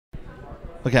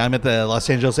Okay, I'm at the Los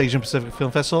Angeles Asian Pacific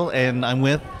Film Festival, and I'm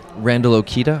with... Randall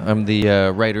Okita. I'm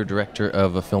the writer-director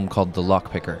of a film called The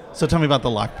Lockpicker. So tell me about The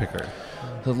Lockpicker.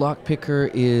 The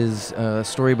Lockpicker is a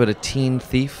story about a teen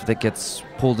thief that gets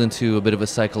pulled into a bit of a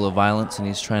cycle of violence, and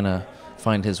he's trying to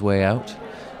find his way out,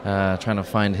 trying to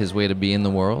find his way to be in the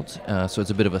world. So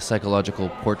it's a bit of a psychological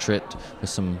portrait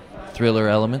with some thriller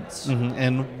elements. Mm-hmm.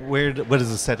 And what is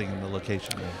the setting and the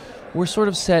location? We're sort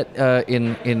of set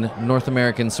in North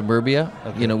American suburbia.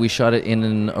 Okay. You know, we shot it in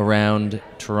and around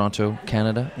Toronto,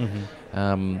 Canada.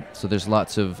 Mm-hmm. So there's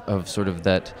lots of sort of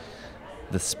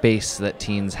the space that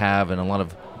teens have, and a lot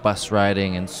of bus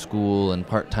riding and school and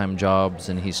part-time jobs,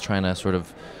 and he's trying to sort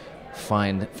of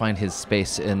find his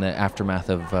space in the aftermath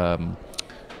of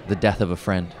the death of a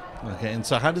friend. Okay, and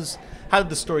so how did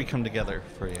the story come together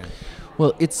for you?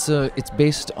 Well, it's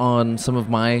based on some of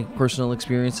my personal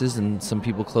experiences and some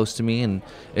people close to me, and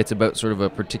it's about sort of a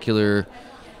particular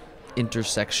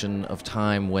intersection of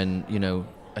time when, you know,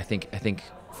 I think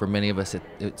for many of us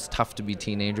it's tough to be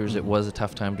teenagers. It was a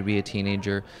tough time to be a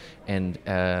teenager, and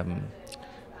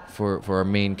for our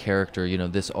main character, you know,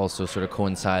 this also sort of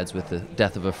coincides with the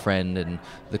death of a friend and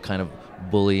the kind of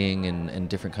bullying and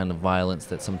different kind of violence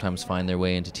that sometimes find their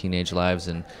way into teenage lives,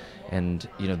 and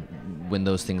you know, when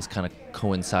those things kind of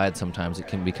coincide, sometimes it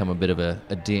can become a bit of a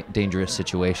dangerous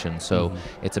situation. So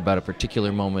it's about a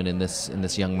particular moment in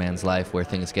this young man's life where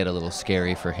things get a little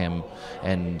scary for him,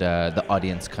 and the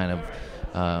audience kind of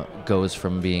goes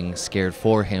from being scared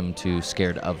for him to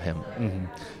scared of him. Mm-hmm.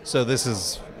 So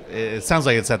it sounds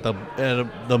like it's at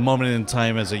the moment in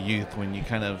time as a youth when you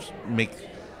kind of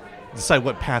decide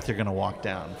what path you're going to walk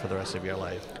down for the rest of your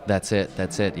life. That's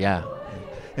it, yeah.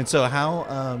 And so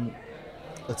how,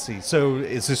 let's see, so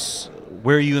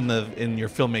where are you in your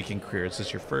filmmaking career? Is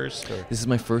this your first? Or? This is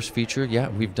my first feature, yeah.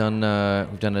 We've done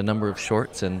a number of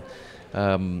shorts, and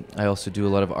I also do a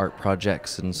lot of art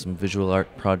projects and some visual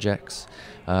art projects,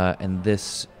 and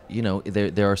this, you know,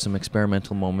 there are some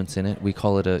experimental moments in it. We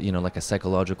call it like a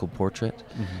psychological portrait.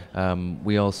 Mm-hmm.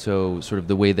 We also, sort of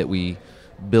the way that we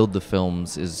build the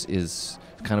films is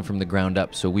kind of from the ground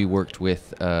up. So we worked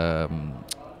with an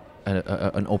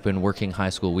open working high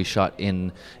school. We shot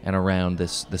in and around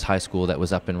this high school that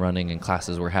was up and running, and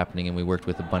classes were happening, and we worked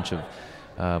with a bunch of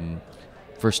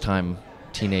first-time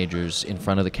teenagers in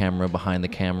front of the camera, behind the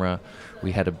camera.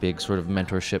 We had a big sort of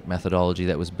mentorship methodology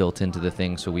that was built into the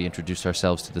thing, so we introduced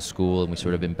ourselves to the school and we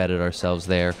sort of embedded ourselves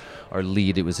there. Our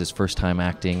lead, it was his first time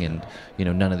acting, and you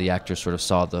know, none of the actors sort of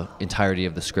saw the entirety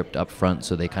of the script up front,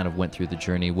 so they kind of went through the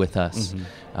journey with us. Mm-hmm.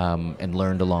 And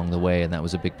learned along the way, and that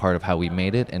was a big part of how we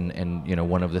made it. And you know,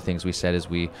 one of the things we said is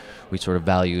we sort of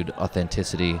valued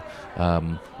authenticity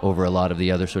over a lot of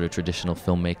the other sort of traditional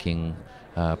filmmaking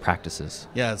practices.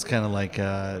 Yeah, it's kind of like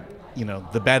you know,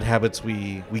 the bad habits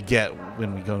we get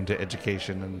when we go into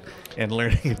education and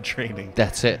learning and training.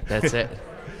 That's it.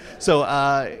 So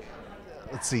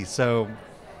let's see. So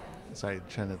sorry,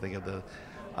 trying to think of the.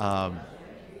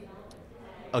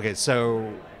 Okay,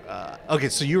 so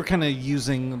you were kind of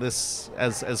using this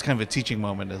as kind of a teaching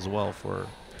moment as well for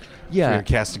your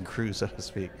cast and crew, so to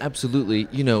speak. Absolutely.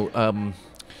 You know,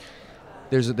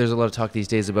 there's a lot of talk these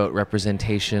days about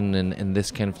representation and this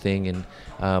kind of thing, and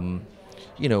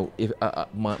you know, if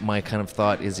my kind of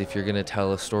thought is, if you're going to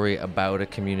tell a story about a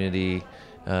community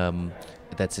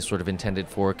that's sort of intended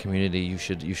for a community, you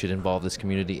should involve this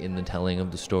community in the telling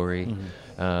of the story.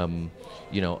 Mm-hmm.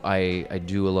 You know, I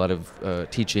do a lot of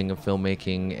teaching of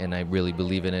filmmaking, and I really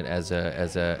believe in it as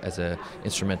a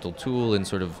instrumental tool in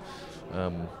sort of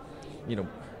you know,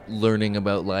 learning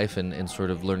about life and sort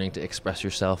of learning to express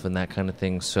yourself and that kind of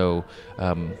thing. So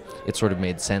it sort of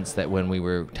made sense that when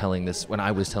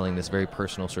I was telling this very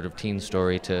personal sort of teen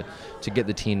story, to get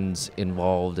the teens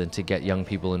involved and to get young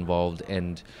people involved,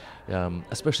 and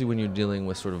especially when you're dealing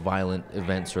with sort of violent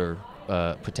events or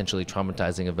potentially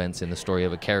traumatizing events in the story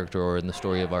of a character or in the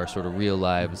story of our sort of real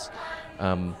lives.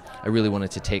 I really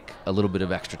wanted to take a little bit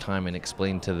of extra time and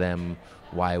explain to them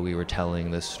why we were telling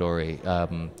this story.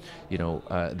 You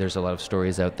know, there's a lot of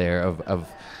stories out there of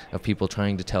people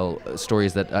trying to tell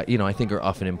stories that you know, I think are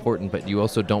often important, but you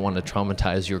also don't want to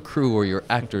traumatize your crew or your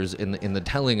actors in the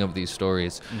telling of these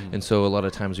stories. And so a lot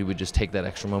of times we would just take that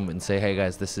extra moment and say, hey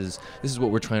guys, this is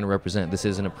what we're trying to represent. This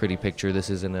isn't a pretty picture, this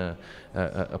isn't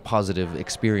a positive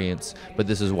experience, but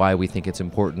this is why we think it's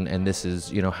important, and this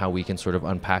is, you know, how we can sort of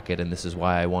unpack it, and this is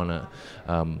why I want to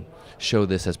show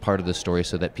this as part of the story,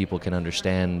 so that people can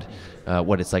understand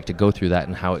what it's like to go through that,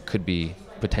 and how it could be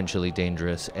potentially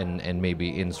dangerous, and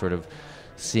maybe in sort of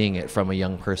seeing it from a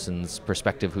young person's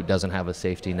perspective who doesn't have a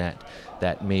safety net,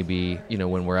 that maybe,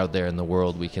 when we're out there in the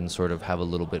world, we can sort of have a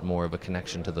little bit more of a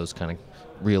connection to those kind of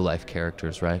real life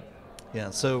characters, right? Yeah.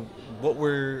 So,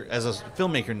 as a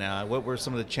filmmaker now, what were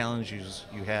some of the challenges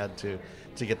you had to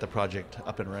get the project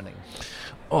up and running?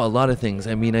 Oh, a lot of things.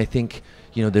 I mean, I think,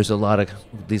 there's a lot of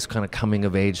these kind of coming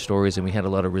of age stories, and we had a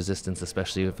lot of resistance,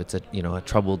 especially if it's a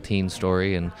troubled teen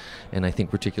story, and I think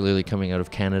particularly coming out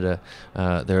of Canada,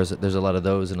 there's a lot of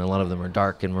those, and a lot of them are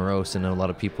dark and morose, and a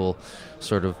lot of people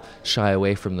sort of shy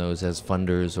away from those as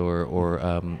funders or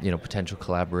potential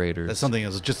collaborators. That's something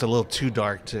that's just a little too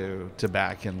dark to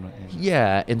back.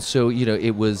 Yeah, and so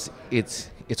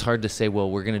it's hard to say,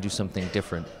 well, we're going to do something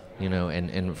different.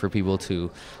 And for people to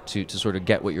sort of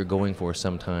get what you're going for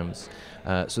sometimes.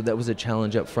 So that was a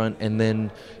challenge up front. And then,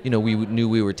 we knew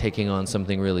we were taking on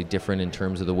something really different in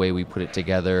terms of the way we put it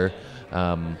together. We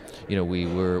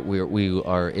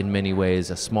are in many ways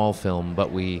a small film,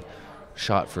 but we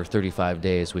shot for 35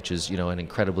 days, which is, an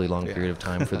incredibly long period of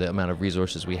time for the amount of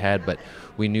resources we had. But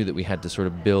we knew that we had to sort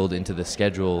of build into the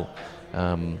schedule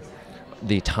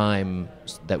the time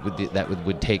that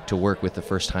would take to work with the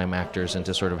first-time actors and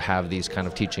to sort of have these kind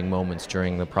of teaching moments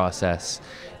during the process.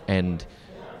 And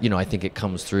I think it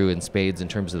comes through in spades in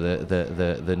terms of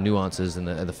the nuances and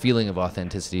the feeling of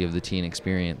authenticity of the teen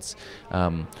experience.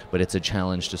 But it's a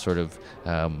challenge to sort of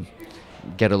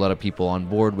get a lot of people on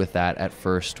board with that at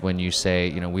first when you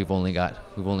say, we've only got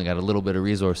a little bit of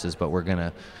resources, but we're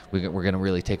gonna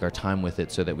really take our time with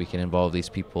it so that we can involve these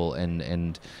people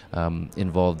and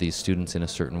involve these students in a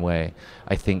certain way.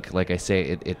 I think, like I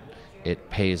say, it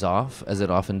pays off, as it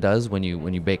often does when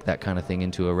you bake that kind of thing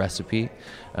into a recipe,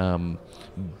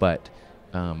 but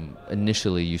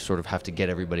initially you sort of have to get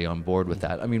everybody on board with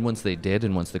that. I mean, once they did,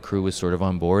 and once the crew was sort of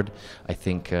on board, I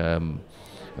think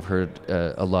I've heard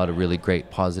a lot of really great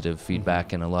positive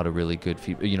feedback and a lot of really good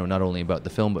feedback, not only about the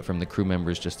film, but from the crew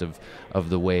members, just of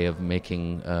the way of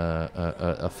making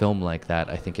a film like that.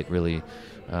 I think it really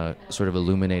sort of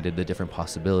illuminated the different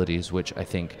possibilities, which I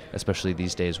think, especially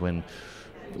these days when,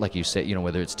 like you say,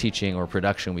 whether it's teaching or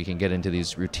production, we can get into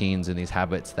these routines and these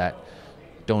habits that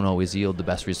don't always yield the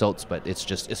best results, but it's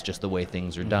just the way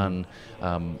things are done.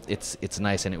 It's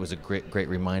nice, and it was a great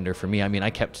reminder for me. I mean, I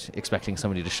kept expecting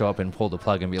somebody to show up and pull the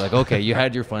plug and be like, okay, you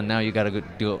had your fun, now you got to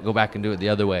go back and do it the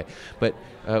other way. But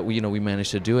we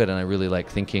managed to do it, and I really like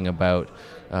thinking about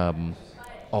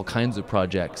all kinds of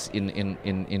projects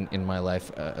in my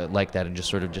life like that, and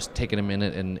just taking a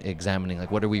minute and examining, like,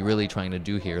 what are we really trying to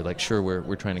do here? Like, sure,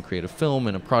 we're trying to create a film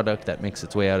and a product that makes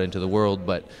its way out into the world,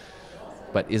 but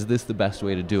is this the best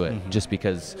way to do it? Just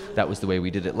because that was the way we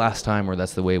did it last time, or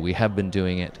that's the way we have been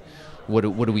doing it? What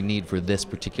do we need for this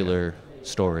particular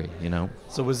story,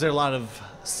 So was there a lot of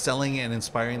selling and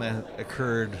inspiring that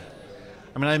occurred?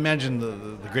 I mean, I imagine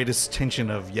the greatest tension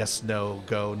of yes, no,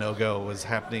 go, no go was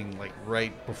happening like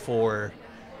right before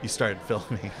you started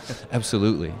filming.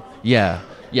 Absolutely. Yeah,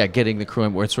 getting the crew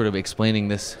on board, sort of explaining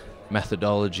this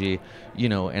methodology,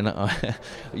 and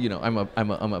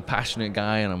I'm a passionate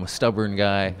guy and I'm a stubborn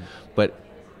guy, but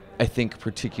I think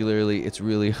particularly it's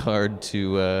really hard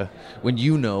to when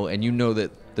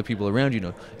that the people around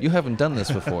you haven't done this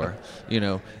before.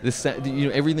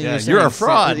 Everything you're saying. You're a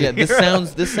fraud.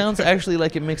 This sounds actually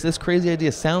like it makes this crazy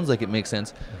idea sounds like it makes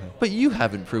sense, but you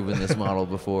haven't proven this model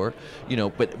before.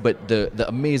 But the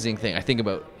amazing thing I think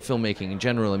about filmmaking in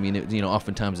general, I mean,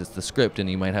 oftentimes it's the script, and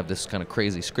you might have this kind of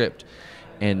crazy script,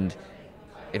 and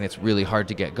it's really hard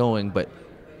to get going. But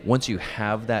once you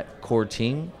have that core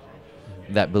team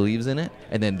that believes in it,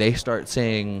 and then they start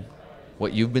saying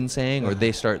what you've been saying, or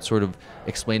they start sort of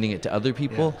explaining it to other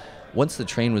people. Once the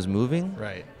train was moving,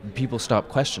 right, people stopped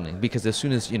questioning, because as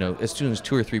soon as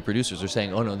 2 or 3 producers are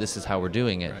saying, "Oh no, this is how we're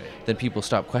doing it," right, then people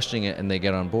stop questioning it and they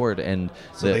get on board. And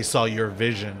so they saw your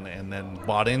vision and then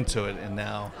bought into it, and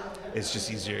now it's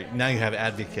just easier. Now you have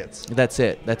advocates. That's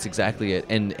it. That's exactly it.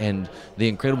 And the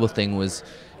incredible thing was,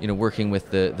 working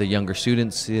with the younger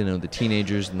students, the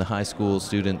teenagers and the high school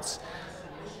students.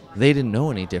 They didn't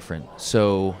know any different,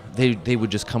 so they would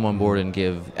just come on board and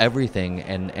give everything,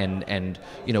 and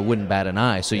wouldn't bat an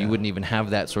eye. So you wouldn't even have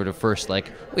that sort of first, like,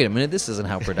 wait a minute, this isn't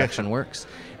how production works.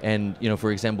 And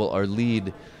for example, our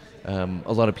lead,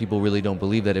 a lot of people really don't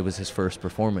believe that it was his first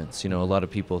performance. A lot of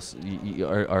people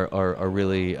are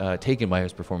really taken by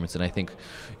his performance, and I think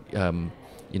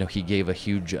he gave a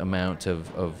huge amount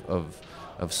of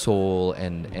soul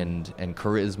and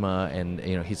charisma,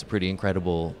 and he's a pretty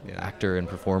incredible actor and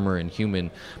performer and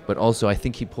human. But also I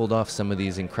think he pulled off some of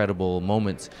these incredible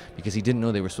moments because he didn't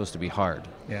know they were supposed to be hard.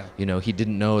 He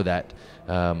didn't know that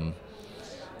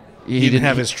He didn't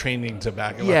have his training to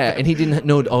back him up. Yeah, and he didn't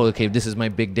know, oh, okay, this is my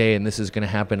big day and this is going to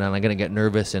happen and I'm going to get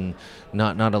nervous, and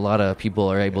not a lot of people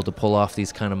are able to pull off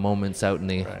these kind of moments out in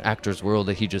the actor's world,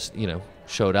 that he just,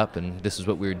 showed up and this is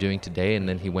what we were doing today, and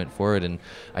then he went for it. And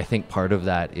I think part of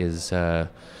that is,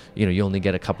 you only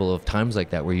get a couple of times like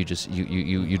that where you just,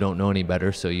 you don't know any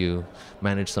better, so you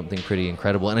manage something pretty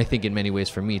incredible. And I think in many ways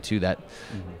for me too, that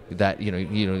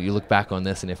you look back on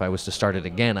this, and if I was to start it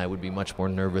again, I would be much more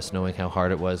nervous knowing how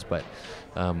hard it was, but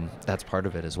that's part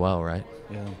of it as well, right?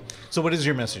 Yeah. So what is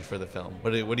your message for the film?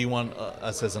 What do you want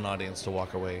us as an audience to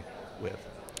walk away with?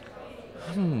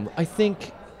 I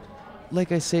think,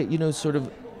 like I say, sort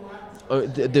of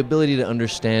the ability to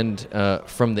understand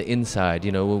from the inside.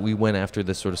 We went after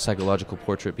this sort of psychological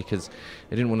portrait because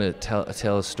I didn't want to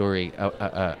tell a story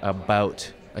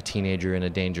about a teenager in a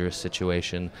dangerous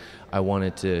situation. I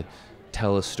wanted to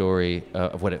tell a story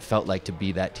of what it felt like to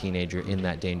be that teenager in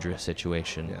that dangerous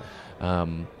situation. Yeah.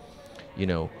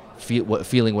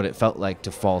 Feeling what it felt like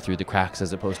to fall through the cracks,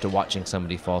 as opposed to watching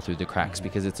somebody fall through the cracks,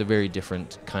 because it's a very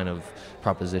different kind of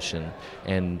proposition.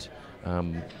 And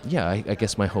I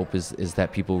guess my hope is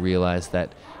that people realize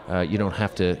that you don't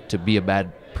have to be a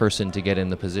bad person to get in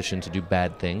the position to do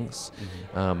bad things,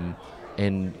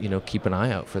 and keep an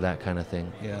eye out for that kind of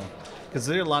thing. Yeah, because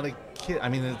there are a lot of kids. I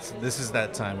mean, this is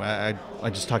that time. I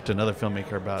just talked to another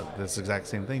filmmaker about this exact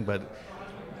same thing, but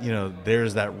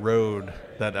there's that road,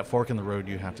 that fork in the road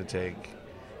you have to take,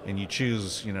 and you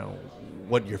choose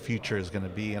what your future is going to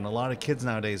be. And a lot of kids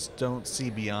nowadays don't see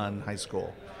beyond high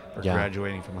school or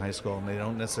graduating from high school, and they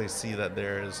don't necessarily see that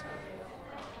there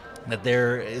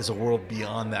is a world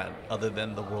beyond that, other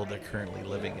than the world they're currently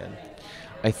living in.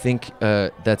 I think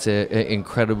that's an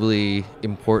incredibly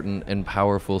important and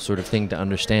powerful sort of thing to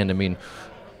understand. I mean,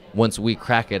 once we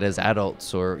crack it as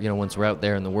adults, or once we're out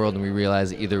there in the world and we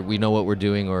realize either we know what we're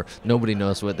doing or nobody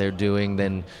knows what they're doing,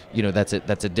 then that's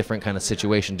a different kind of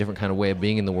situation, different kind of way of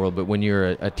being in the world. But when you're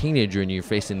a teenager and you're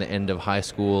facing the end of high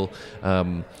school,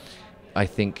 I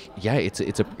think,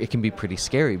 it can be pretty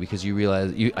scary, because you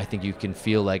realize, I think you can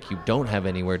feel like you don't have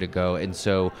anywhere to go. And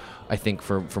so I think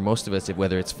for most of us,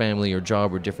 whether it's family or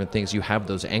job or different things, you have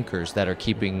those anchors that are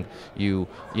keeping you,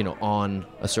 on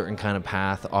a certain kind of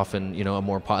path, often, a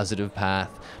more positive path,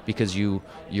 because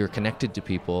you're connected to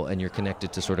people and you're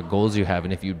connected to sort of goals you have.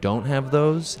 And if you don't have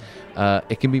those,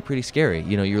 it can be pretty scary.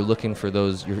 You're looking for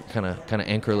those, you're kind of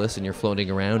anchorless, and you're floating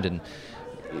around, and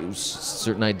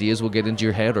certain ideas will get into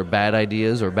your head, or bad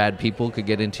ideas or bad people could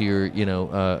get into your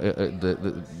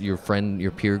your friend,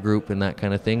 your peer group, and that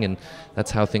kind of thing, and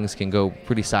that's how things can go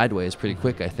pretty sideways pretty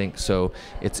quick, I think. So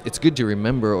it's good to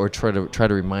remember, or try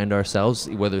to remind ourselves,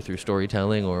 whether through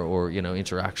storytelling or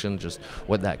interaction, just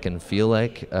what that can feel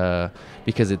like,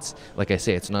 because it's, like I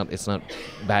say, it's not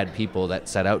bad people that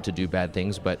set out to do bad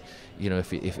things, but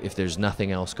if there's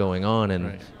nothing else going on,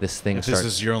 and this thing this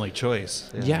is your only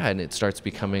choice, and it starts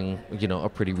becoming a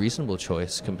pretty reasonable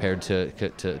choice compared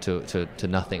to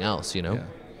nothing else.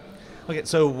 Okay,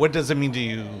 so what does it mean to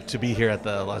you to be here at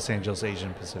the Los Angeles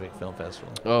Asian Pacific Film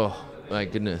Festival? Oh my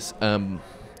goodness,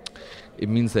 it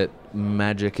means that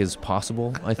magic is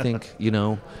possible. I think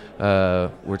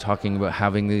we're talking about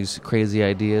having these crazy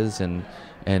ideas, and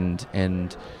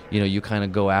you kind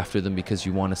of go after them because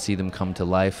you want to see them come to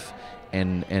life.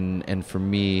 And for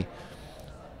me,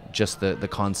 just the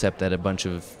concept that a bunch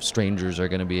of strangers are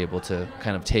going to be able to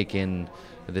kind of take in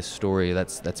this story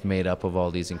that's made up of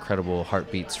all these incredible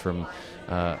heartbeats from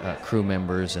crew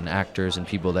members and actors and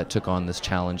people that took on this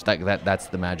challenge. That's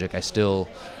the magic. I still,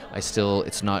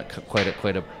 it's not quite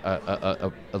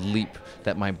a leap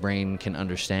that my brain can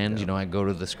understand. I go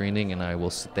to the screening and I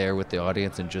will sit there with the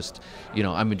audience and just,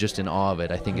 I'm just in awe of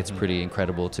it. I think it's pretty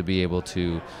incredible to be able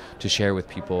to share with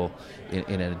people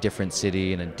in a different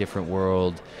city, in a different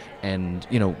world. And,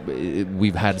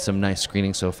 we've had some nice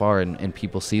screenings so far, and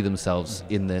people see themselves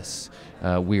in this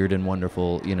weird and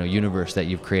wonderful, universe that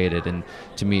you've created. And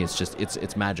to me, it's just,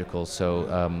 it's magical. So,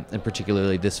 and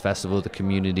particularly this festival, the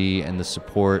community and the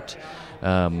support,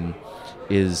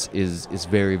 is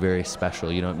very, very special.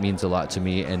 It means a lot to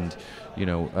me. And,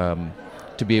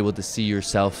 to be able to see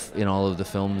yourself in all of the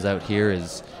films out here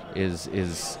is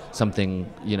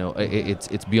something,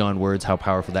 it's beyond words how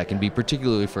powerful that can be,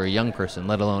 particularly for a young person,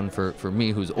 let alone for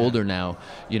me who's older now.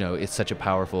 It's such a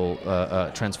powerful,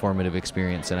 transformative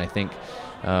experience. And I think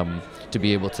to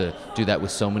be able to do that with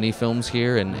so many films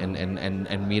here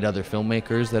and meet other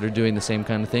filmmakers that are doing the same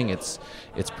kind of thing, it's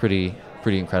pretty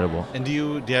incredible. And do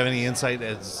you have any insight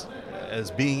as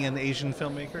being an Asian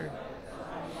filmmaker?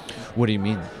 What do you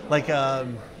mean? Like, I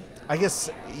guess,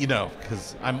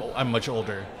 because I'm much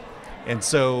older, And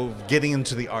so getting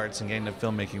into the arts and getting into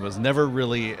filmmaking was never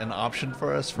really an option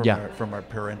for us from our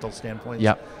parental standpoint.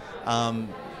 Yeah.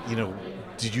 You know,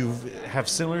 did you have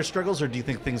similar struggles, or do you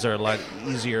think things are a lot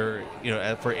easier, you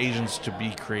know, for Asians to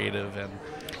be creative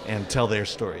and tell their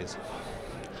stories?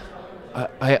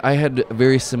 I had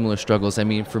very similar struggles. I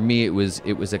mean, for me, it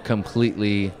was a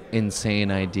completely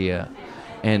insane idea,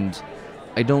 and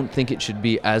I don't think it should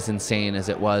be as insane as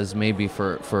it was maybe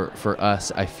for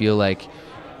us. I feel like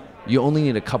you only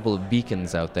need a couple of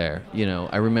beacons out there. You know,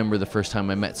 I remember the first time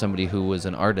I met somebody who was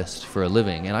an artist for a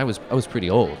living, and I was pretty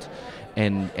old,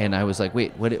 and I was like,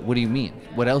 wait, what do you mean?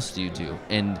 What else do you do?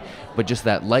 But just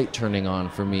that light turning on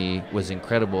for me was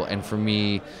incredible, and for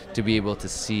me to be able to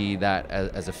see that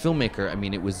as a filmmaker, I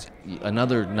mean, it was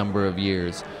another number of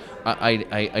years.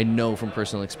 I know from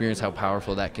personal experience how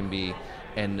powerful that can be,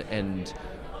 and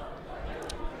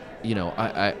you know,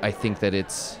 I think that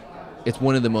it's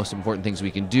one of the most important things we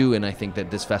can do, and I think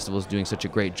that this festival is doing such a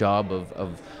great job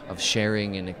of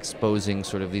sharing and exposing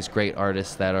sort of these great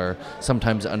artists that are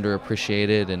sometimes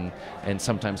underappreciated and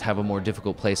sometimes have a more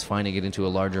difficult place finding it into a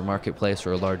larger marketplace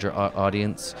or a larger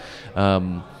audience.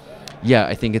 Yeah,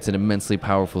 I think it's an immensely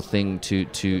powerful thing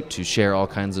to share all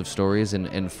kinds of stories,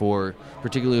 and for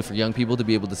particularly for young people to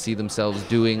be able to see themselves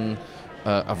doing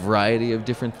a variety of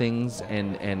different things,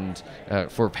 and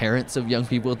for parents of young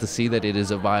people to see that it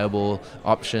is a viable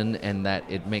option and that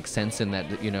it makes sense, and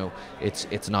that, you know,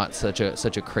 it's not such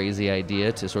a crazy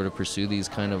idea to sort of pursue these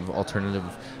kind of alternative,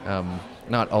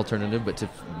 not alternative, but to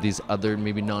these other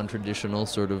maybe non-traditional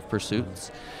sort of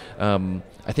pursuits.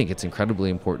 I think it's incredibly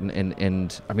important,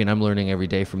 and I mean, I'm learning every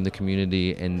day from the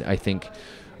community, and I think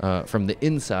from the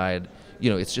inside, you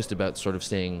know, it's just about sort of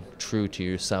staying true to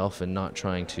yourself and not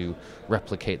trying to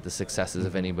replicate the successes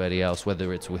of anybody else,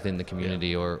 whether it's within the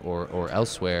community or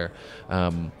elsewhere.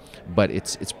 But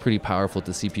it's pretty powerful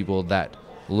to see people that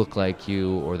look like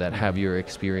you or that have your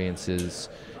experiences.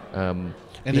 And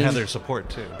to have their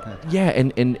support too. Yeah,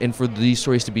 and for these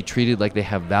stories to be treated like they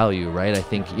have value, right? I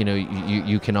think, you know,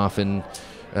 you can often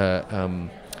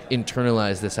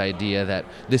internalize this idea that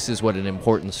this is what an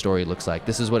important story looks like.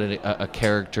 This is what a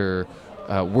character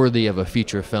worthy of a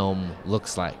feature film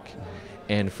looks like.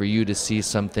 And for you to see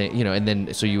something, you know, and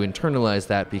then so you internalize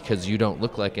that because you don't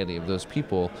look like any of those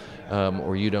people,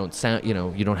 or you don't sound, you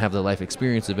know, you don't have the life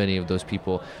experience of any of those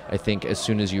people. I think as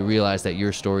soon as you realize that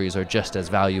your stories are just as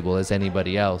valuable as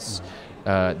anybody else,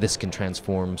 this can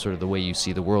transform sort of the way you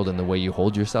see the world and the way you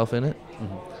hold yourself in it.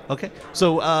 Okay,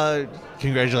 so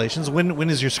congratulations. When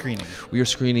is your screening? We are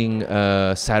screening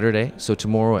Saturday, so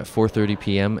tomorrow at 4:30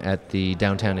 p.m. at the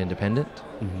Downtown Independent.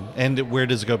 And where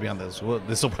does it go beyond this? Well,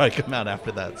 this will probably come out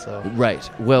after that. So right.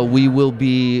 Well, we will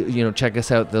be, you know, check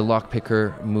us out, the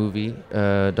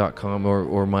lockpickermovie.com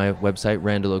or my website,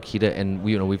 Randall Okita, and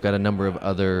we've got a number of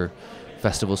other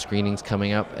festival screenings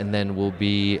coming up, and then we'll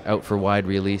be out for wide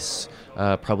release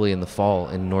probably in the fall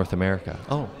in North America.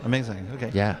 Oh, amazing.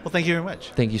 Okay. Yeah. Well, thank you very much.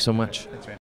 Thank you so much. Thanks, man.